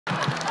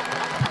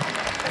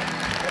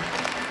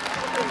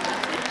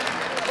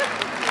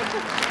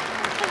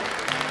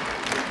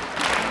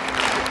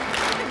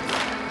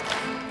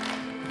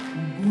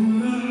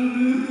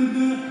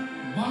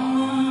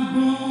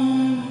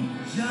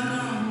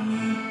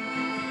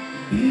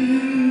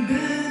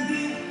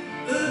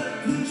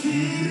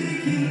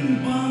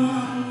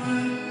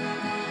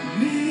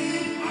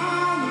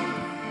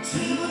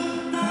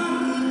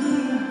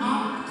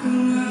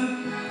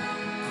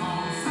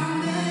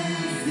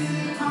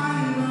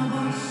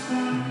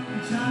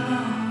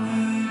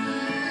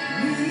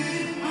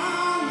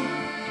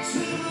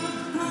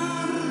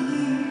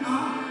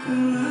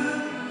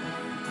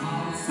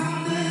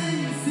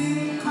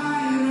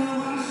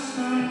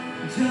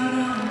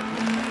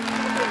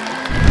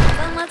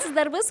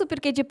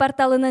Super.kg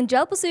порталынын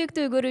жалпы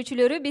сүйүктүү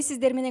көрүүчүлөрү, биз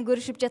сиздер менен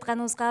көрүшүп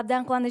жатканыбызга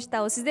абдан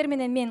кубанычтабыз. Сиздер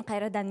менен мен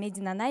кайрадан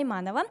Медина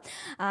Найманова.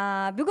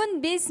 Бүгүн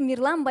биз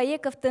Мирлан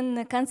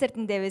Баековдун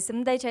концертиндебиз.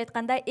 Мындайча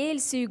айтканда, эл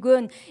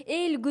сүйгөн,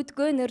 эл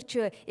күткөн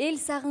ырчы, эл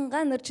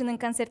сагынган ырчынын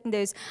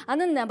концертиндебиз.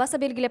 Анын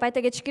баса белгилеп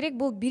айта кетиш керек,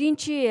 бул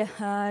биринчи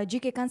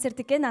жеке концерт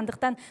экен.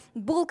 Андыктан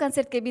бул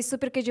концертке биз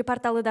Super.kg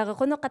порталы дагы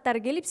конок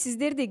катары келип,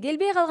 сиздерди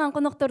келбей калган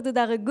конокторду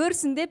дагы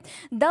көрсүн деп,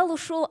 дал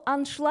ушул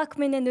аншлаг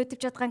менен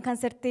өтүп жаткан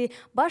концертти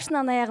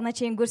башынан аягына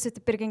чейин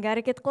көрсөтүп бергенге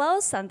аракет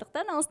кылабыз.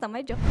 Андыктан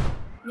алыстамай жок.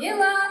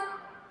 Мирлан!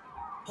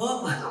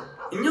 Папа,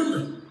 эмне болду?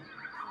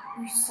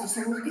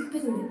 Сарсаңдап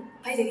кетпедиңби?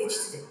 Кайда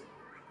кетишти?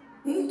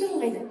 Өрүктөрүң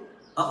кайда?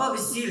 Апа,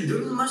 биз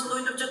силдүрүн машинада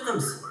ойноп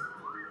жатканбыз.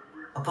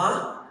 Апа?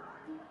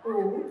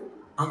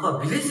 Апа,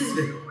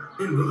 билесизби?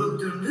 Мен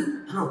бөгөктөрүмдү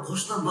анан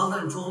кошунан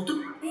балдарын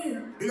чогултуп,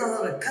 мен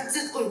аларга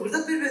концерт коюп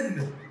ырдап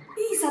бербедимби?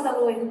 Сада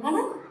койдум.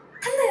 Анан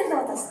кандай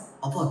ырдап атасың?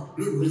 Апа,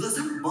 мен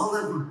ырдасам,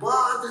 балдардын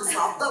баардыгысы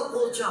абдан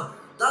кол чаап,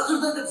 дагы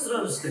ырда деп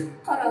сурашты.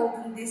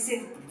 Каралдым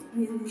десең,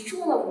 мен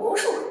ушул боламын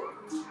ошол.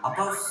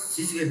 Апа,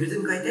 сизге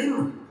бирдемке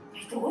айтайынбы?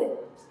 Айта кой.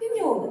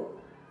 Эмне болду?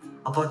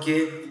 Апа,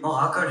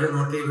 мага аккордеон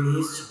алып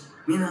бериңизчи.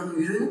 Мен аны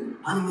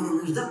үйрөнүп, аны менен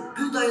ырдап,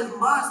 бүт айылдын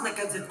баарысына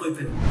концерт коюп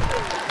берем.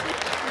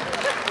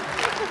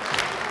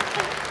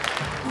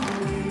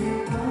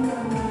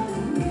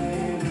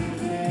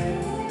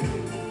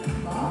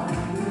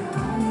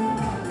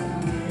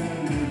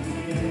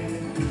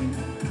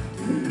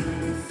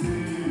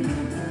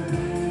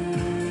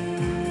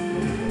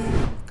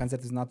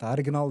 Концертибиздин аты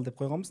Оригинал деп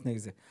койгонбуз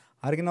негизи.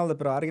 Оригинал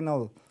деп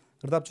оригинал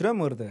ырдап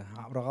жүрөм ырды.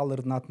 Бирок ал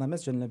ырдын атына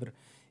эмес, жөн эле бир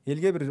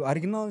элге бир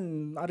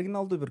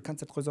оригиналдуу бир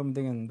концерт койсом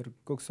деген бир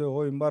көксөө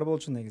оюм бар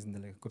болчу негизинде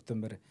эле көптөн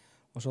бери.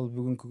 Ошол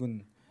бүгүнкү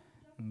күн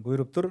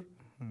буйруптур.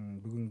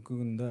 Бүгүнкү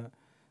күндө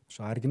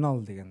ошо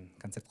Оригинал деген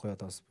концерт коюп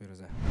атабыз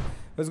буюрса.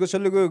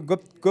 Өзгөчөлүгү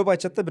көп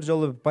айтышат да, бир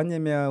жолу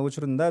пандемия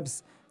учурунда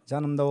биз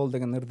жанымда бол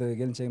деген ырды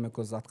келинчегим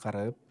экөөбүз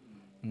аткарып,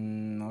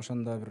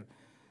 ошондо бир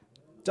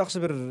жакшы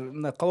бир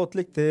мындай калоо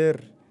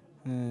тилектер,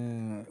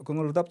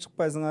 көңүл ырдап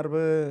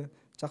чыкпайсыңарбы,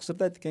 жакшы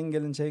ырдайт экен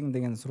келинчегиң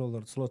деген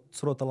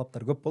суроо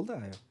талаптар көп болду.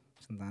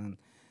 Ошондон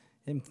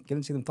эми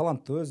келинчегим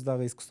таланттуу, өзү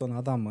дагы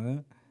искусствонун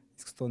адамы,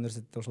 искусство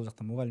университетте ошол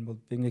жакта мугалим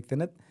болуп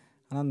эмгектенет.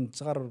 Анан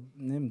чыгар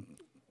эми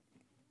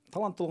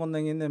таланттуу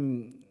болгондон кийин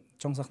эми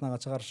чоң сахнага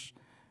чыгарыш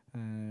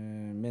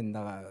мен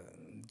дагы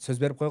сөз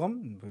берип койгом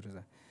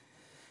буюрса.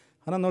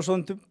 Анан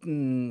ошентип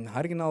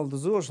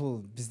оригиналдуусу ошол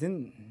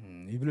биздин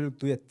үй бүлөлүк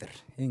дуэттер,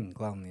 эң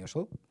главный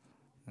ошол.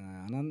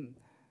 Анан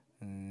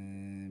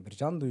бир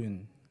жандуу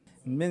үн.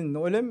 Мен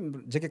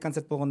ойлойм, жеке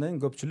концерт болгондон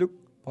кийин көпчүлүк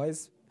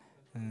пайыз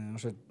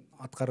ошо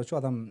аткаруучу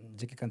адам,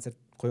 жеке концерт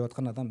коюп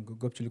аткан адам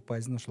көпчүлүк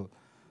пайызын ошол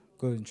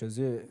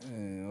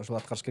көбүнчөсү ошол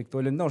аткарыш керек деп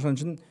ойлойм да. Ошон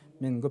үчүн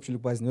мен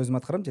көпчүлүк пайызын өзүм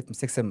аткарам,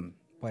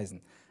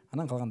 70-80%.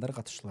 Анан калгандары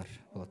катышуулар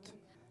болот.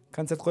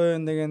 Концерт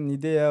коеюн деген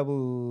идея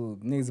бул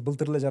негизи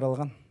былтыр эле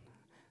жаралган.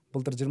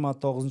 Былтыр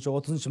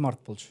 29-30 март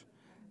болчу.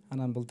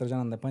 Анан былтыр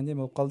жанагындай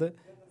пандемия болуп калды.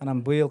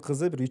 Анан быйыл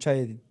кызы бир 3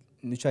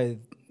 ай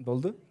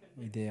болду.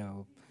 Идея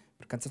болуп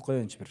бир концерт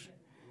коеюнчу бир.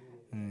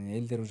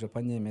 Элдер уже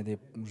пандемия деп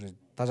уже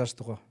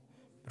тажашты го.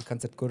 Бир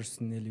концерт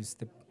көрүшсүн элибиз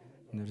деп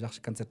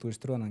жакшы концерт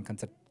уюштуруп, анан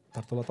концерт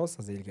тартуулап атабыз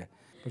азыр элге.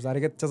 Биз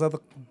аракет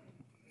жасадык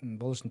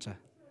болушунча.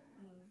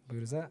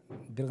 Буюрса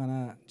бир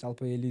гана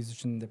жалпы элибиз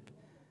үчүн деп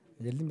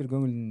элдин бир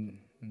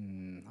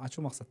көңүлүн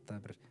ачуу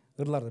максатта бир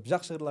ырларды,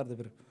 жакшы ырларды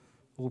бир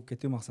угуп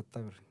кетүү максатта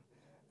бир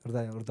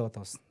ырдап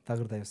атабыз.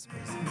 Дагы ырдайбыз.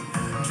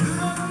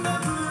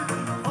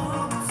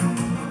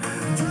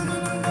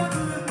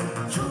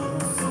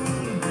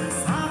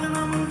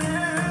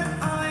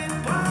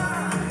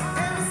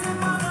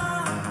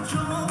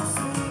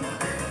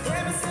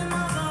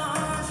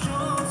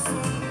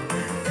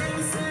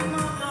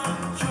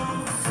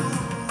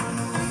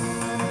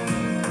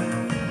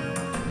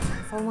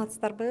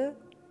 Саламатсыздарбы?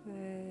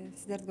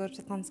 Сиздерди көрүп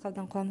жатканыбызга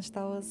абдан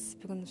кубанычтабыз.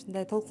 Бүгүн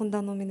ушундай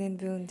толкундануу менен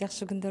бүгүн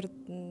жакшы күндөр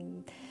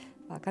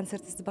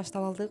концертибизди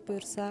баштап алдык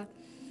буюрса.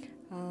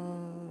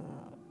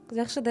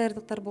 Жакшы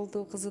даярдыктар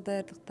болду, кызуу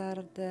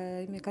даярдыктар.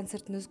 Эми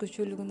концерттин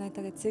өзгөчөлүгүн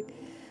айта кетсек,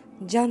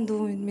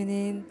 жандуу үн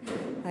менен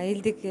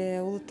элдик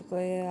улуттук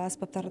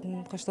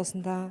аспаптардын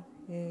коштоосунда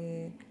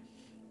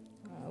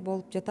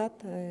болуп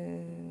жатат.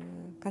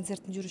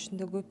 Концерттин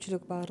жүрүшүндө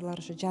көпчүлүк баарлар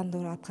ошо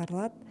жандуу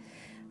аткарылат.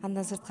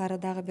 Андан сырткары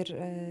дагы бир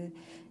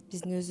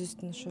биздин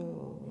өзүбүздүн ушу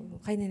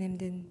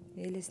кайненемдин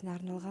элесине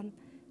арналган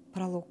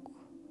пролог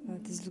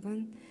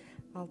түзүлгөн.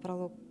 Ал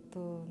пролог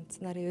аттуу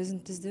сценарий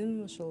өзүм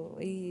түздүм. Ошол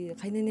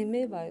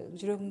кайненеме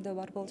жүрөгүмдө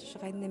бар болчу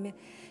кайненеме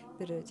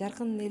бир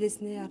жаркын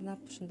элесине арнап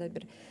ушундай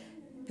бир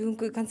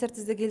бүгүнкү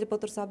концертибизде келип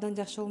отурса абдан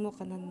жакшы болмок.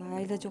 Анан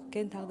айла жок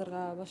экен,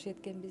 тагдырга баш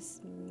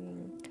ийеткенбиз.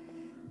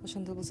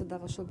 Ошондой болсо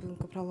дагы ошол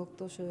бүгүнкү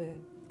прологду ошо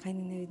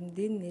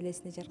кайненемдин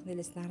элесине, жаркын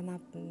элесине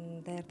арнап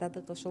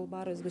даярдадык. Ошол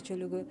баары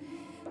өзгөчөлүгү,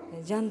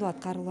 жандуу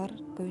аткаруулар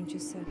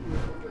көбүнчөсү.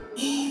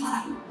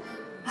 Балам,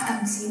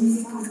 атам сени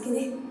издейт болду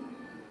экен.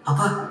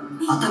 Апа,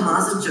 атам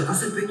азырынча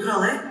көрсөтпөй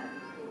туралы,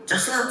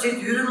 жакшылап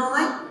жетип үйрөнүп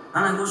алайын,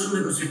 анан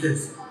ошондой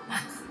көрсөтөбүз.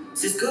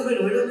 Сиз көп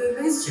эле ойлонуп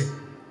бербеңизчи.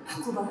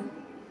 Макул балам.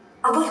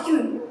 А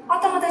балким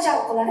атама да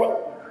жагып калар,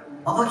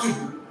 Апаки,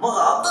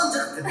 мага абдан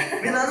жакты.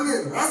 Мен аны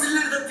менен азыр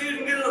эле ырдап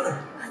жибергим келип атат.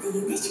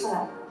 Дегендечи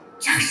балам,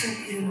 жакшылап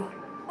үйрөнүп ал.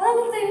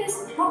 Анан ырдай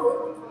бересиң, макул?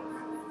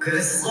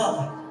 Көрөсүз го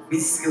апа,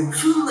 мен сизге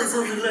ушундай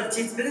сабырлар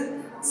жетип берем,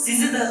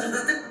 сизди да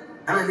ырдатып,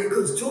 анан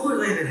экөөбүз чогуу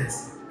ырдай беребиз.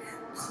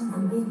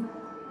 Кылман мен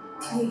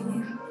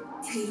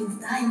тилегимди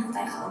дайыма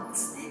Кудай кабыл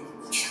кылсын.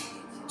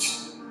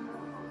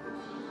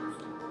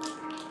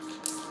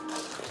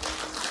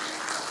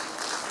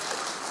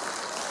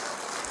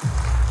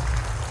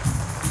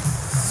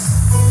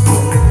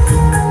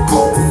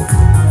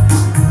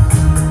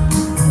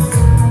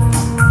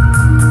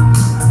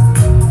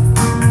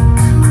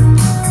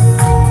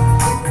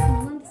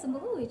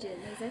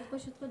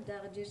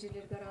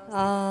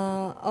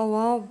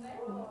 Ооба,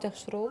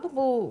 жакшыраак болду.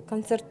 Бул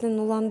концерттин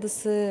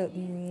уландысы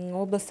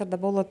областтарда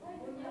болот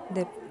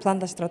деп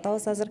пландаштырып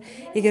атабыз азыр.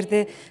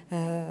 Эгерде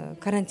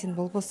карантин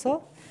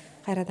болбосо,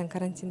 кайрадан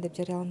карантин деп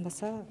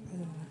жарыяланбаса,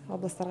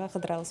 областтарга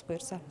кыдырабыз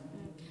буюрса.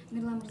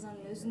 Мирлан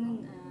мырзанын өзүнүн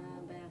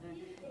баягы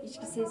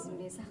ички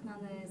сезими,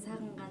 сахнаны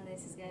сагынганы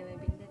сизге аябай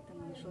билинет,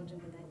 анан ошол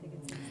жөнүндө айта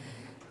кетсеңиз.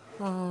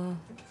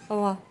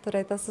 Ооба, туура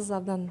айтасыз,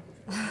 абдан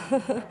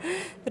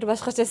бир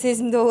башкача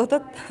сезимде болуп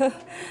атат.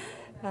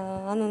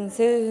 Анын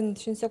себебин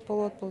түшүнсөк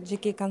болот. Бул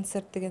жеке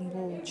концерт деген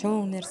бул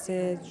чоң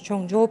нерсе,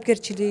 чоң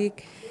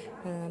жоопкерчилик.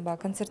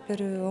 Концерт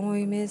берүү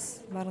оңой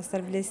эмес,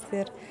 баарыңыздар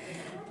билесиздер.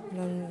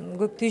 Анан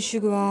көп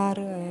түйшүгү бар,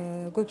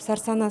 көп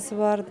сарсанасы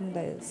бар,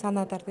 мындай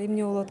сана тартып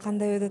эмне болот,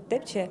 кандай өтөт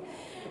депчи.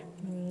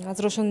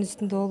 Азыр ошонун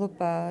үстүндө болуп,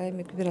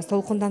 эми бир аз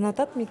толкунданып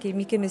атат. Мике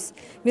эмес,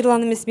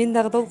 Мирлан эмес, мен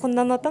дагы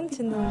толкунданып атам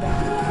чындыгында.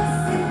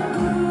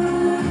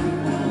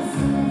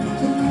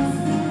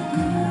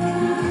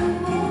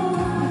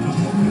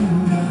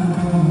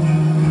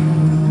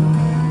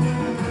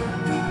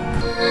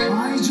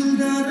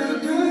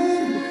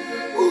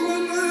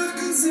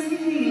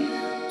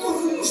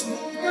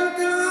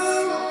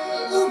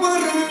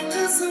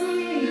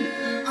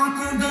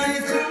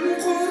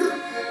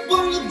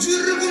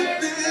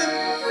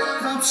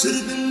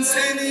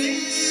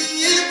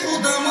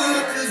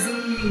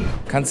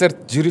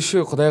 Концерт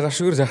жүрүшү Кудайга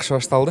шүгүр жакшы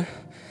башталды.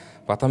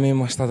 Бата менен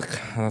баштадык,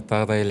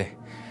 адаттагыдай эле.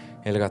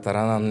 Эл катары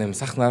анан эми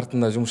сахна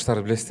артында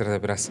жумуштарды билесиздер да,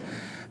 бир аз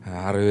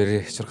ары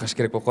бери чуркаш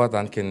керек болуп калат.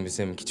 Анткени биз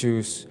эми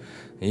кичүүбүз,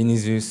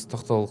 энизибиз,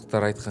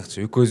 токтогулуктар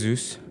айтканча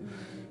үкөзүбүз.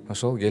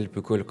 Ошол келип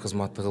үкөлүк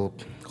кызматты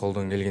кылып,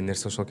 колдон келген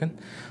нерсе ошол экен.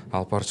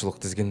 Алып барчылык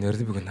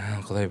тизгендерди бүгүн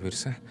Кудай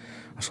буйрса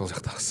ошол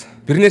жактабыз.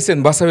 Бир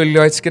нерсени баса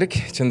белгилеп айтыш керек.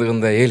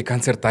 Чындыгында эл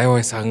концертти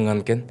аябай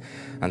сагынган экен.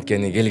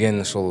 Анткени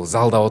келген ошол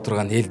залда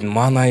отурган элдин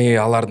маанайы,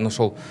 алардын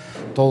ошол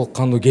толук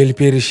кандуу келип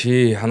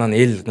бериши, анан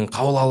элдин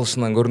кабыл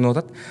алышынан көрүнүп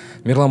атат.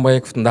 Мирлан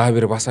Баековдун дагы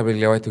бир баса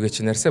белгилеп айтуу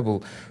кетчү нерсе,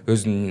 бул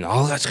өзүнүн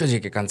алгачкы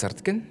жеке концерт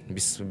экен.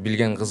 Биз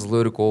билген Кызыл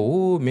өрүк,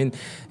 мен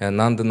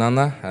нанды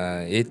нана,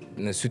 эт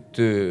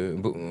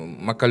сүттү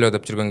макалё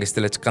деп жүргөн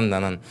кезде эле чыккан.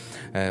 Анан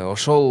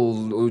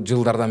ошол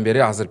жылдардан бери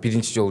азыр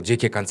биринчи жолу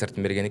жеке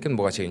концертин берген экен.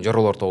 Буга чейин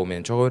жоролор тобу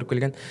менен чогуу өрүк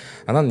келген.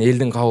 Анан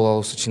элдин кабыл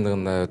алуусу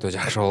чындыгында өтө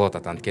жакшы болуп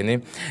атат.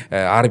 Анткени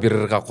ар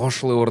бир ырга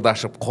кошулуп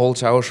ырдашып, кол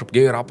чабышып,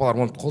 кээ бир апалар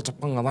монтип кол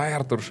чапканга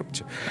даяр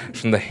турушупчу.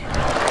 Ушундай.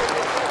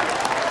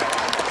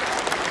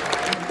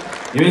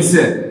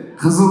 Эмесе,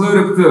 Кызыл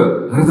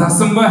өрүктү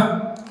ырдасынбы?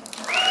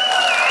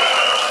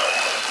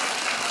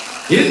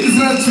 Эки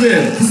сыратчы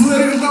менен Кызыл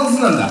өрүк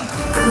ырдалсын анда.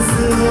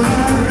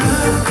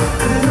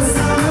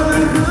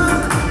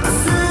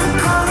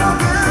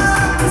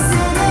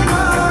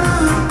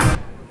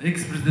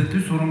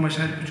 Экс-президенти Сооронбай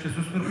Шариповичке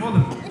сөз берип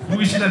коёду. Бул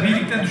кишилер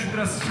бийликтен түшүп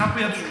бир аз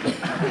шапыя түшүп.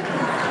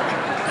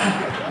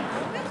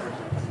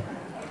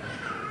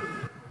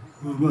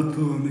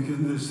 Урматтуу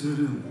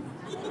мекендештерим,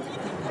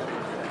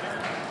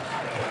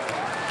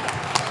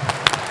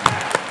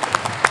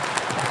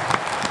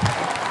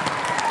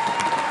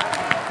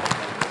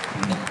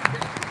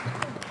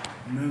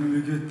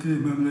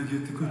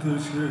 мемлекетти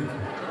көтөрүш керек.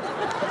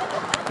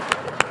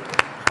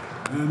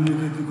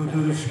 Мемлекетти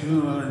көтөрүш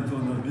керек,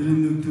 ағайын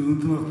биримдикти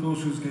ынтымакты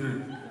болушубуз керек.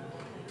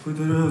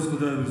 Көтөрөбүз,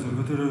 Кудай буйрса,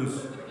 көтөрөбүз.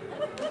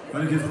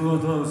 Аракет кылып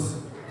атабыз,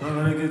 дагы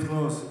аракет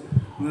кылабыз.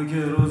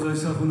 Мынакей Роза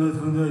Исаковна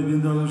айткандай,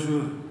 мен дагы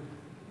ушу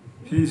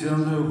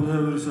пенсиямды Кудай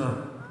буйрса,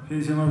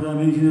 пенсияма да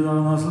меникине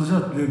дагы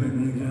насылышат, билем,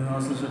 меникине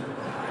насылышат.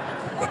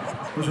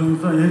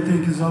 Ошондуктан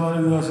эртеңки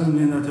сабагымдасын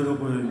мен төлөп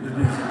коеюн,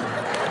 бирден.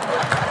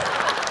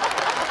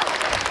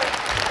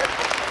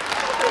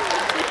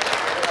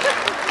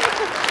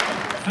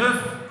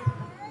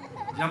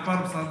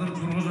 апарып салдырып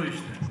жүргөзө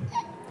ишти.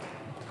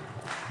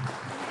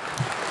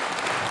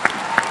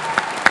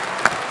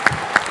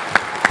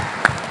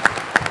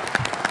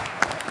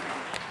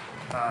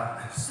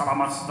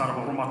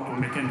 Саламатсыздарбы, урматтуу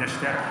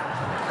мекендештер.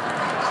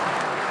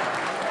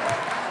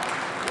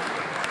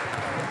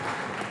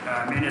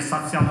 Мени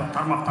социалдык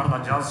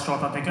тармактарда жазышып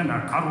атат экен,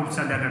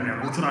 коррупция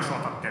менен учурашып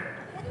атат деп.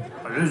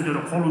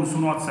 Өздөрү колун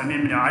сунуп атса,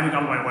 мен менен айлык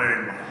албай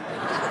коеюнбу.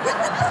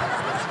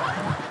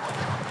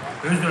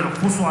 Өздөрү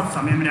кусуп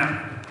атса, мен менен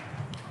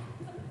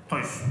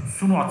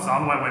сунуп атса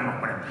албай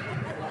коймок белем.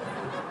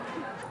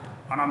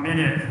 Анан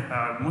мени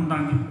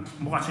мындан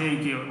буга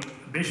чейинки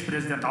 5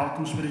 президент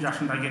 61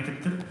 жашында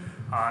кетиптир.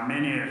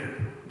 Мени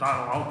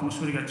дагы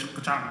 61ге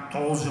чыккыча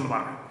 9 жыл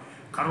бар.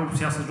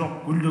 Коррупциясы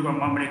жок, гүлдөгөн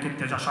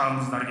мамлекетте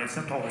жашагыңыздар келсе,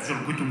 9 жыл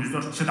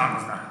күтүңүздөр,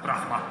 чыдаңыздар.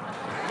 Рахмат.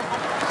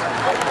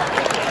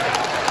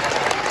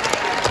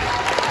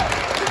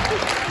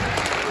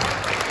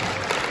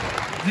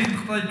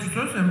 Кыйынтыктай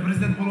жүрсөз, эми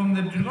президент болом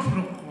деп жүргөн,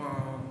 бирок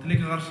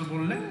тилекке каршы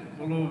боло элек,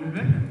 болобу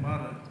билбейм,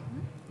 баары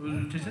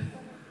өзү чечет.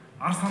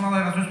 Арслан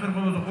Алайга сөз берип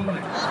койбосок болду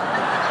элек.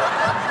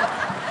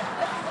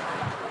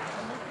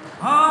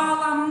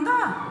 Ааламда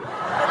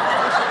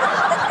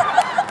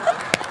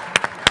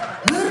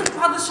ыр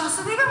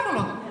падышасы деген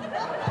болот.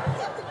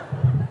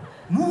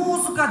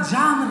 Музыка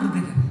жанры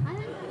деген.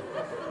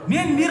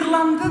 Мен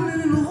Мирландын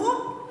үнүн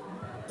угуп,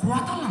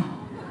 кубат алам.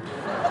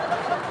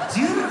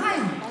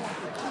 Жыргайм.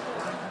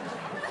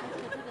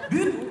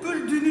 Бүткүл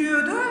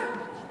дүйнөдө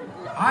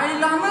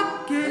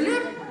айланып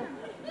келип,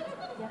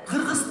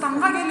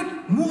 Кыргызстанга келип,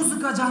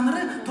 музыка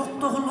жанры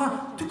Токтогулга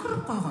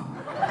түкүрүп койгон.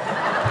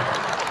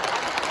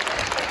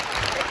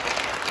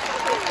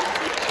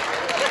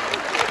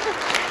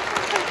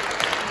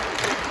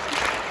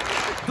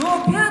 До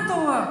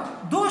 5-го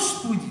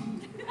дождь будет.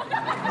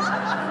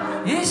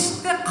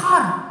 Эшикте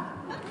кар.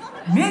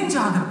 Мен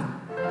жадырдым.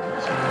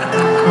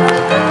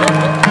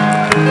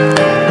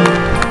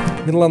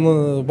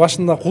 Мирлан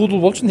башында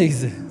куудул болчу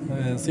негизи.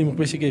 Сыймык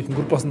Бейшекеевдин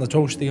группасында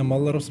чогуу иштеген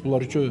балдарыбыз,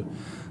 булар үчөө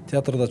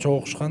театрда чогуу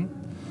окушкан.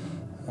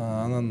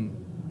 Анан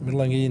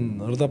Мирлан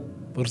кийин ырдап,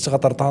 ырчы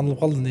катары таанылып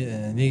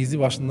калды. Негизи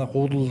башында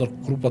куудулдар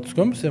группа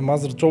түзгөнбүз. Эми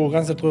азыр чогуу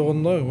концерт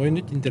койгондо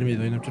ойнойт,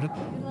 интермедиа ойноп жүрөт.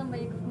 Мирлан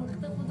Баеков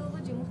мыкты куудулу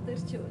же мыкты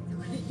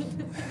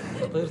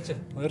ырчы?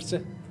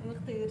 Ырчы.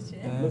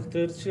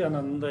 Мыкты ырчы,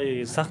 анан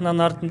мындай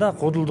сахнанын артында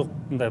куудулдук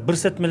мындай бир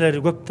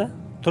сетмелери көп да.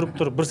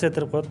 Туруп бир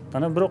сетирип коет.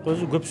 Анан бирок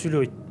өзү көп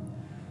сүйлөбөйт.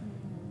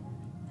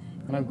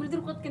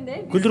 Гүлдүрүп коет экен да?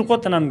 Гүлдүрүп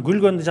коет, анан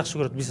гүлгөндү жакшы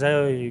көрөт. Биз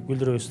аябай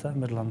гүлдүрөбүз да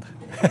Мирланды.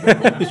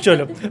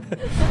 Үчөлөп.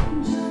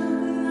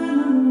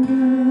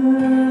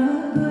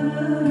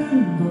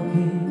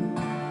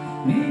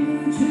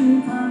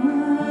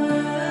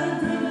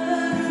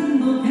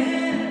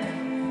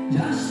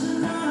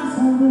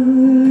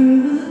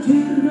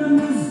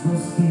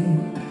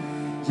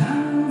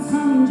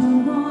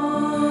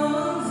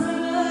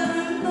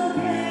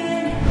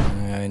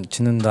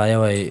 Чынында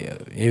аябай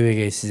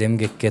эбегейсиз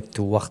эмгек кетти,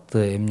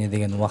 убакты эмне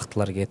деген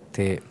убактылар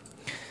кетти.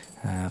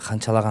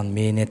 Канчалаган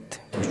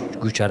мээнет,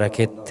 күч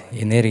аракет,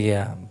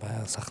 энергия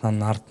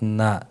сахнанын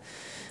артында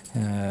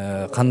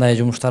кандай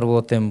жумуштар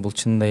болот эми бул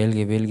чынында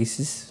элге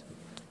белгисиз.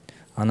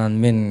 Анан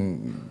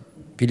мен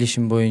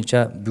билишим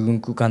боюнча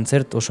бүгүнкү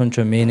концерт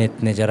ошончо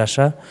мээнетине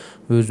жараша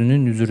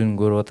өзүнүн үзүрүн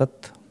көрүп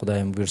атат.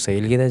 Кудайым буйрса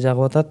элге да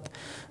жагып атат.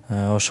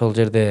 Ошол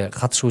жерде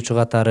катышуучу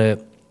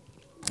катары,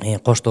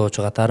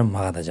 коштоочу катары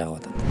мага да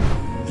жагып атат.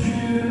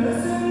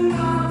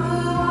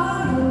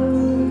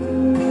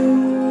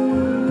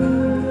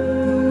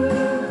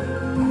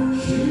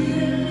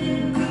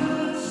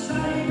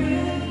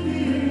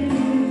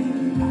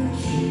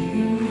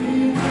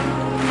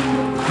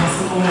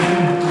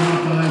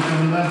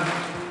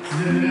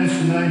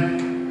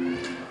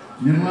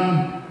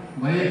 Мирлан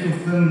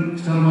Баековдун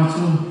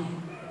чыгармачыл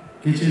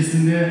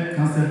кечесинде,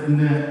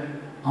 концертинде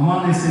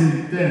аман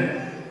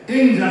эсендикте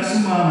эң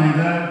жакшы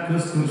маанайда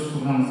көз көрүшүп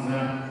турганыбызга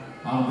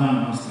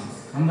абдан баштайбыз.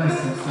 Кандай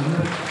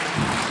сыйлыктарды?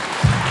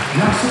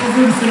 Жакшы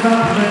болсо да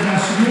Кудайга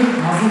шүгүр.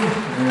 Азыр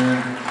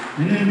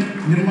менен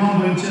Мирлан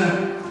боюнча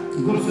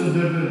көп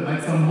сөздөрдү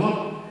айтсам болот.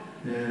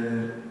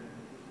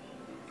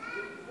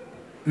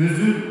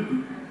 Өзү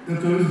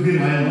экөөбүз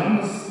бир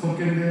аялдарбыз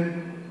Токемден.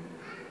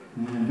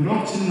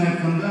 Бирок чынын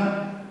айтканда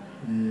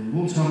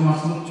бул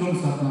чыгармачылык чоң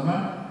сахнага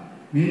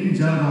менин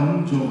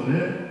жардамым жок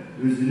эле,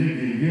 өзү эле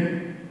келген.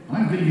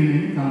 Анан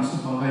келгенин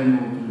таанышып агайын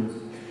болуп турбуз.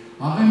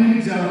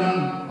 Агайындык жагынан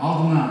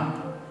алдына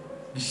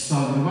киши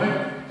салдырбайт.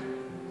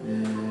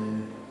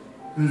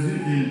 Өзү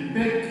келип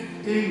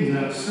эң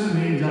жакшы,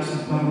 менин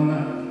жакшылыктарымда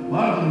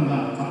бардыгында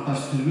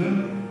катташып жүргөн.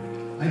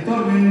 Айтор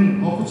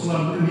менин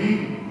окуучулардын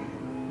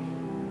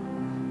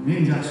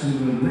мен жакшы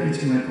көргөнүмдө эч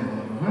ким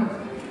айтпаган.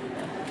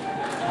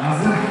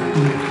 Азыр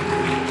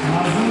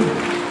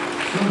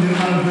son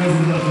Mирлан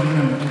көзүндө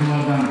жүргөн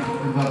ырлардан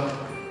ырдап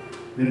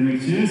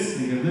бермекчибиз,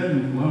 эгерде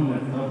Мирлан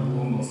ырдап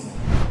болгон болсо.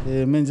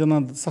 Мен жана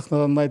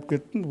сахнадан айтып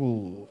кеттим,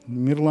 бул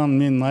Мирлан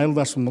менин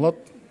айылдашым болот.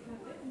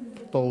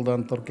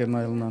 Токтогулдан, Торкемдин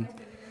айылынан.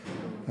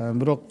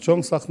 бирок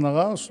чоң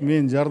сахнага ушу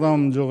менин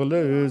жардамым жок эле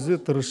өзү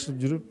тырышып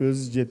жүрүп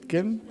өзү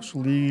жеткен,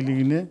 ушул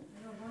ийгилигине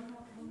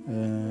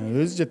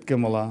өзү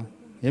жеткен бала,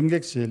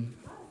 эмгекчил,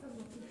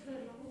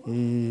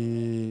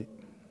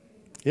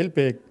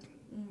 элпек,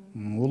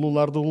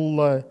 улууларды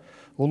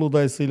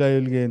улуудай сыйлай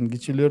билген,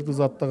 кичилерди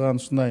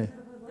заттаган ушундай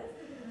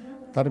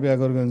тарбия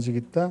көргөн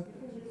жигит да.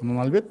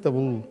 Анан албетте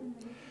бул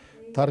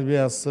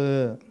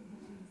тарбиясы,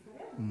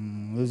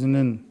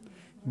 өзүнүн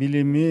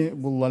билими,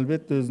 бул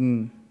албетте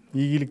өзүнүн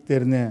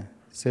ийгиликтерине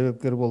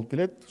себепкер болуп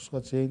келет.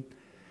 Ушуга чейин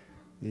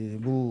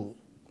бул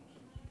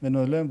мен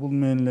ойлойм, бул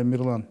менен эле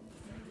Мирлан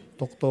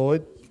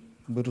токтобойт,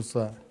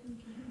 буюрса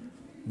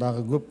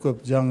дагы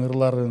көп жаңы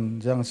ырларын,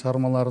 жаңы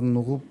чыгармаларын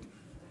угуп,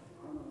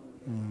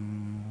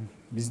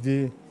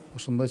 бизди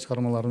ошондой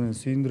чыгармалар менен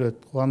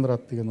сүйүндүрөт,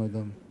 кубандырат деген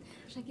ойдомун.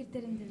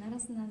 Шакирттериңдин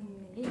арасынан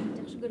эң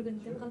жакшы көргөн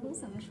деп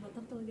калдыңыз, ошого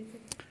токтоло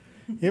кетсек.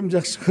 Эң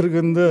жакшы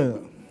көргөндө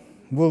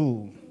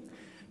бул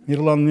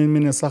Мирлан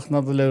менен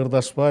сахнада эле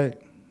ырдашпай,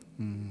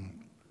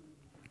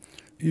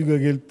 үйгө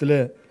келип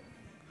деле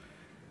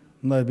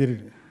мындай бир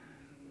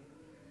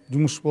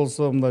жумуш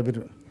болсо, мындай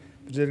бир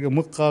жерге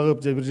мык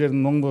кагып же бир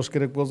жерин оңдош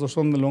керек болсо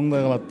ошондо эле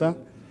оңдой калат да.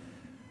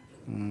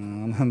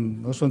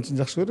 Анан ошон үчүн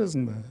жакшы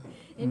көрөсүң да.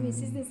 Эми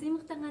сиздин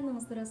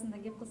сыймыктанганыңыз туурасында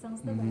кеп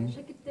кылсаңыз да, баягы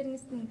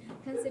шакирттериңиздин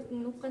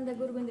концертин укканда,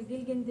 көргөндө,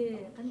 келгенде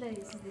кандай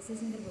сизде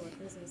сезимдер болот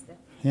өзүңүздө?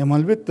 Эми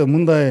албетте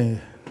мындай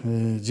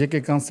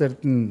жеке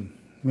концертин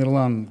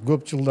Мирлан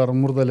көп жылдар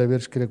мурда эле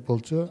бериш керек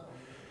болчу.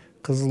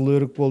 Кызыл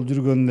өрүк болуп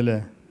жүргөндө эле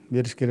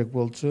бериш керек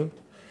болчу.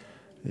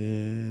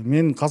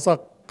 Мен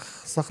казак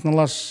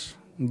сахналаш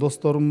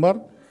досторум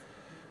бар.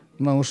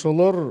 Мына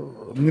ошолор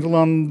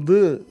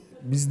Мирланды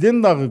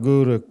бизден дагы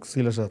көбүрөөк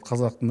сыйлашат,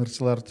 казактын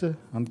ырчыларчы.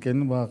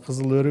 Анткени баягы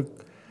кызыл өрүк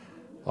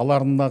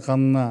алардын да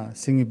канына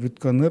сиңип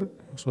бүткөн ыр.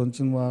 Ошон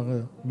үчүн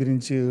баягы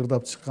биринчи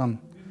ырдап чыккан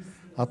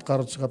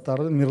аткаруучу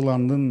катары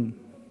Мирландын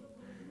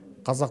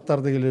казактар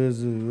дегеле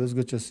өзү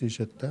өзгөчө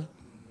сүйүшөт да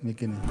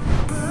мекени.